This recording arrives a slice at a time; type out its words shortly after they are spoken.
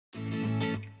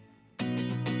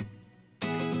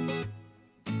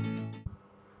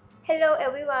Hello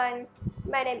everyone,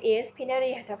 my name is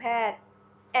Phitnaree Hattapath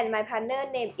and my partner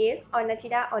name is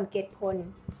Ornnattida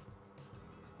Ornketphon.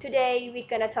 Today we're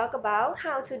gonna talk about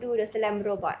how to do the slam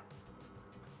robot.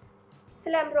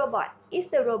 Slam robot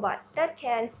is the robot that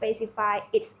can specify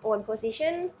its own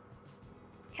position,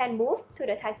 can move to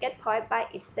the target point by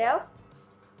itself,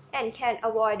 and can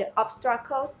avoid the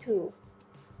obstacles too.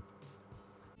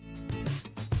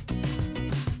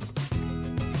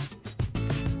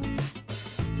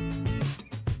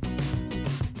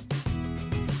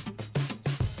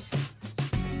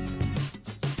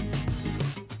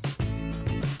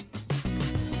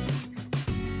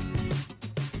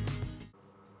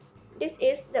 This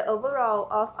is the overall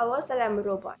of our slam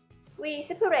robot. We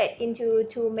separate into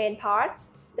two main parts.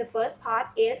 The first part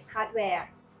is hardware,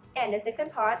 and the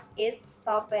second part is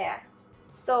software.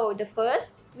 So the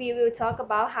first, we will talk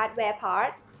about hardware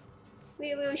part.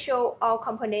 We will show all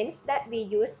components that we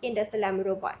use in the slam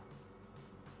robot.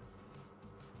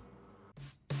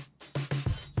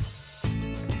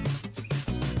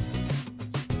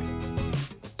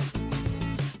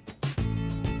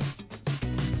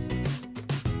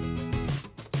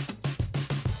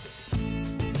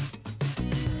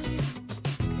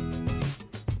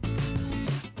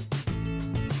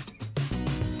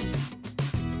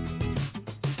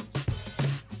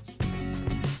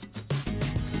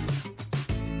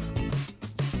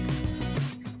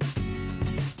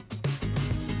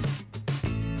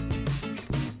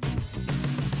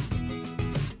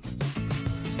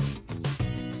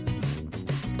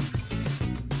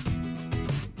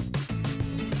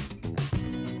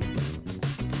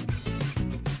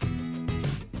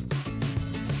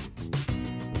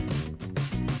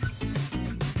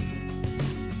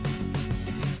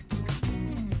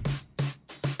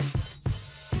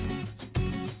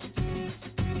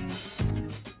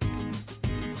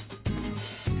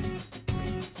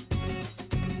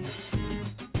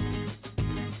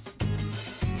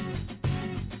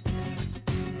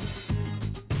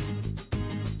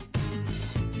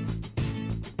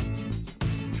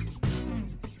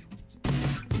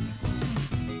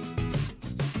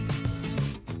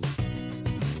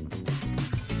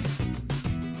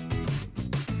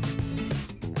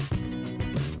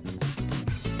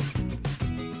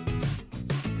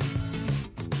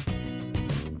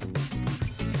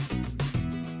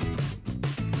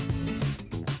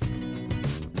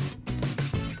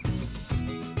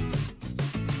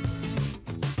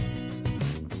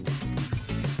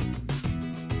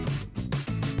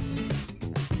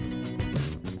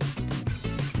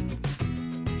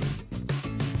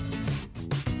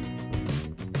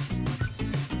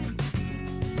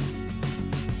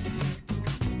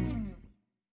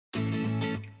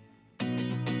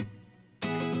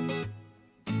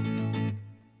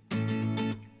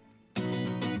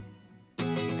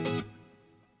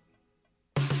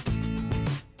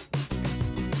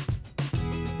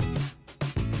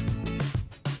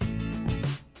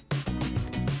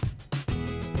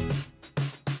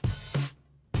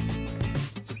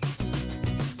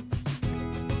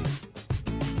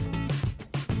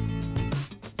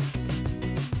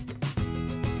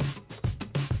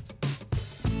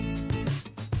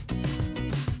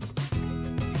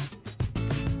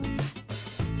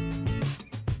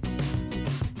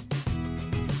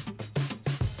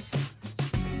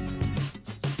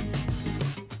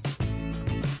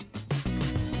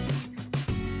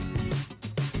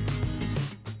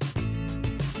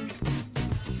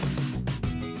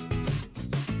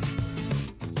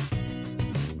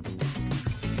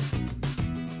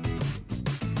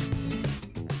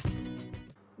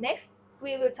 Next,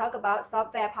 we will talk about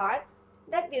software part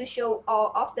that will show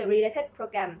all of the related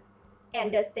program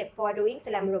and the step for doing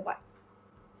slam robot.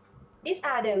 These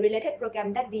are the related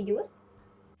program that we use.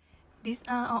 These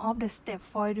are all of the steps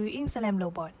for doing slam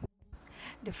robot.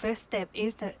 The first step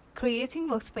is the creating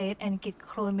workspace and git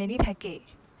clone many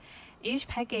package. Each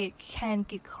package can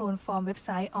git clone from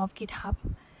website of GitHub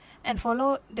and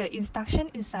follow the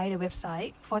instruction inside the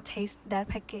website for test that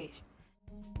package.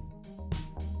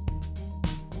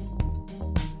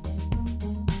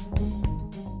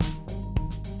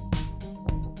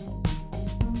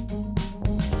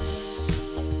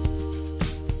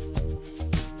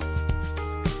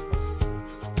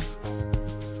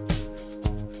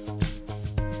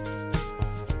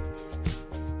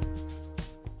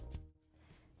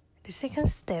 The second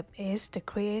step is the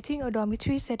creating a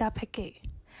dormitory setup package.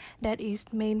 That is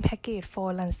main package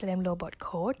for run slam robot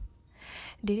code.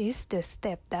 This is the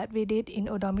step that we did in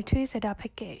a dormitory setup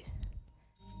package.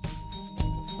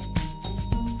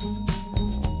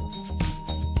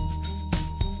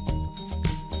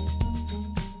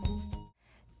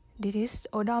 This is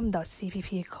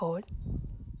odom.cpp code.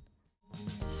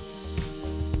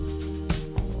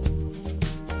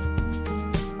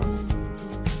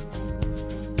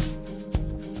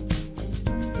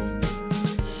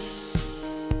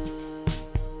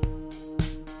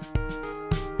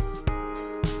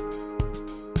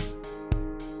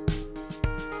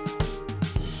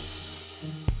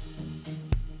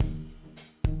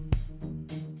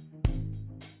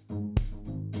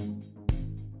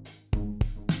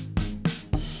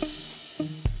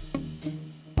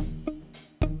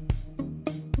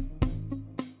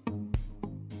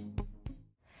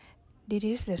 This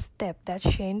is the step that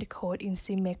changed the code in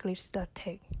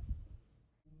simeclipse.tech.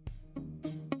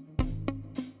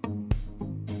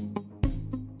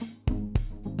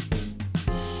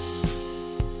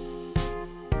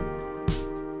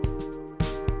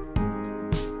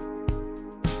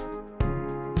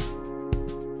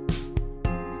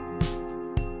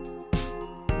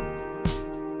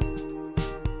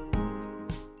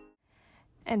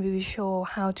 And we will show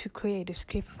how to create a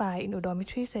script file in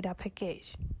odometry setup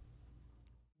package.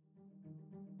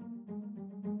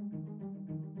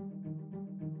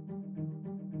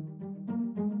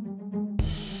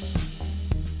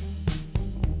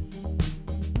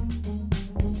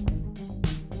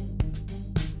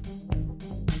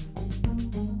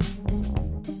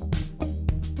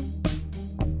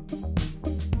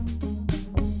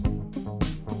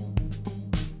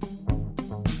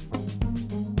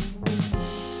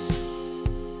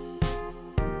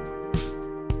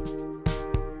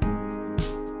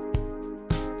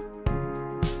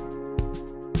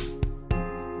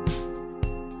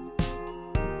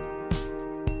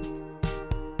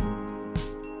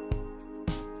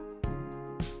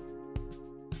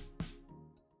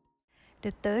 The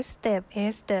third step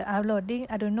is the uploading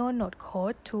Arduino node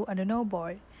code to Arduino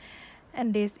board,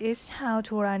 and this is how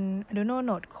to run Arduino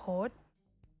node code.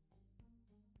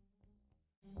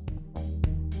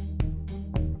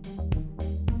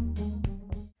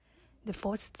 The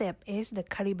fourth step is the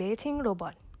calibrating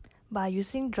robot by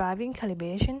using driving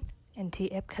calibration and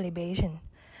TF calibration.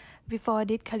 Before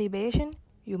this calibration,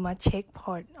 you must check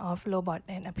port of robot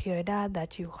and apparatus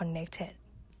that you connected.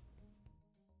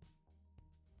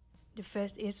 The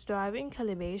first is driving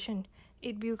calibration.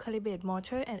 It will calibrate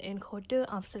motor and encoder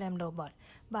of SLAM robot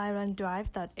by run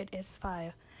drive.sh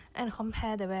file and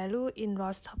compare the value in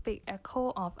Robotic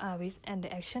echo of RWIS and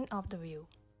the action of the wheel.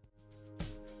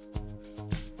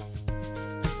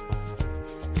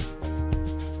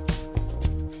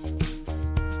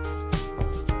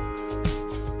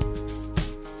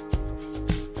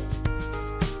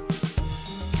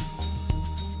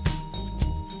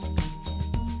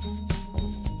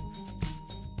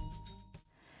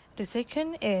 The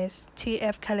second is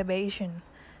TF calibration.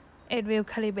 It will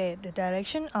calibrate the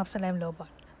direction of SLAM robot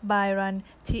by run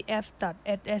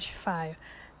tf.sh file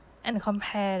and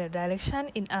compare the direction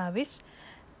in RWIS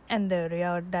and the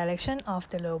real direction of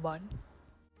the robot.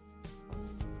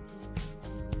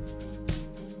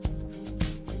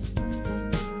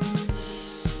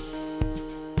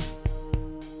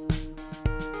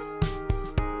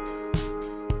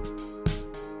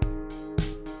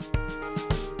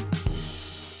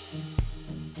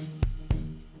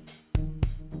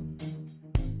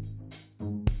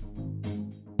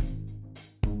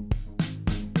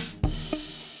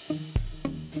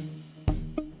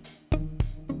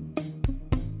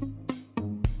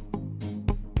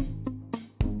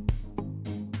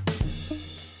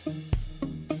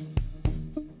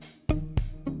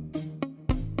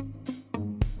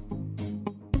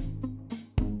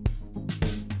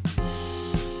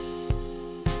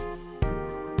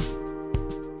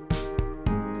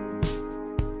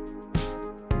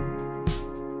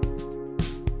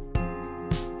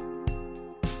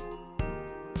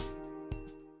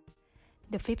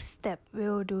 The fifth step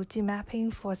will do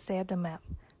gmapping for save the map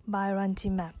by run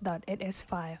gmap.sh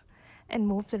file and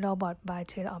move the robot by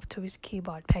turn off twist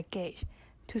keyboard package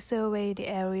to survey the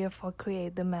area for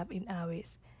create the map in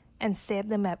RWIS and save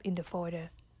the map in the folder.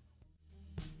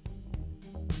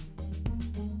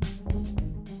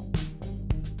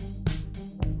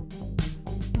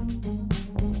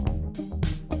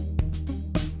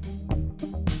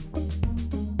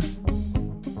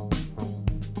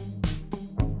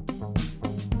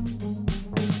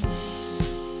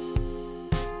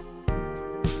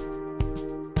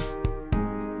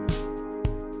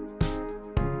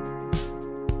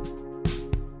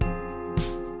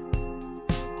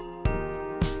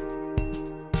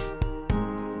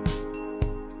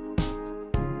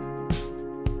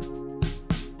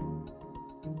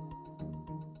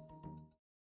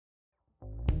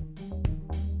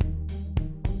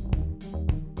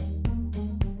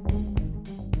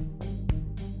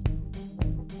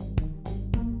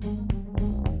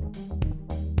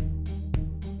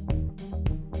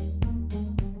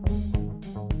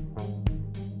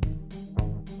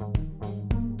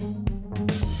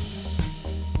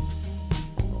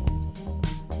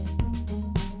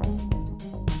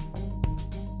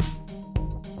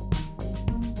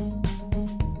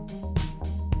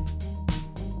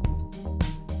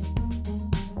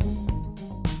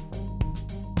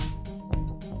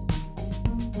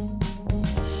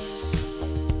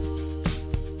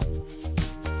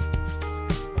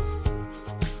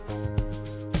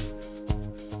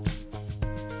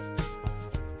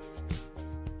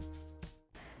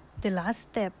 The last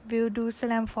step will do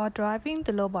SLAM for driving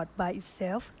the robot by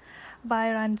itself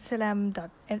by run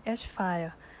SLAM.sh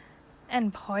file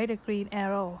and point the green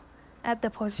arrow at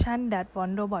the position that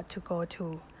one robot to go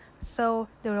to. So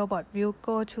the robot will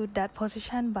go to that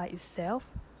position by itself.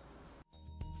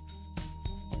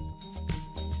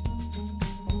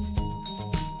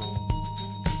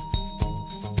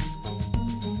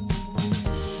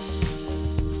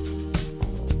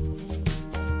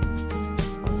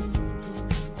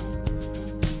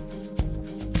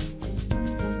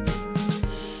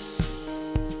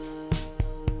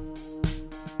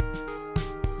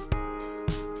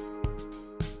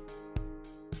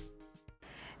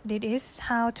 This is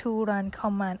how to run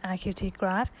command RQT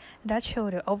graph that show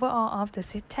the overall of the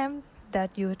system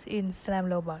that used in SLAM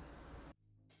robot.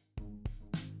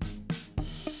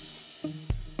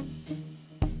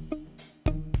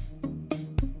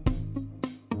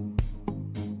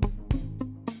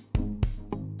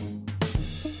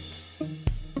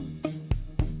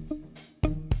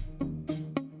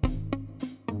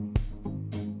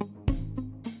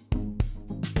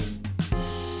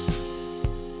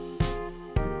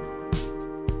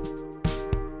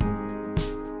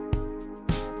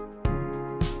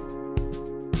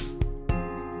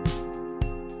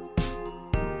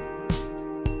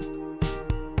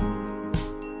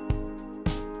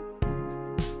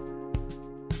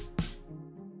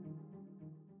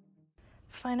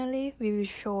 Finally, we will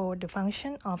show the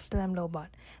function of SLAM robot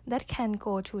that can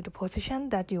go to the position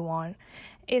that you want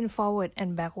in forward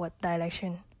and backward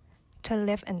direction, turn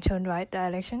left and turn right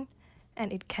direction,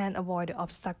 and it can avoid the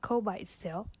obstacle by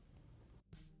itself.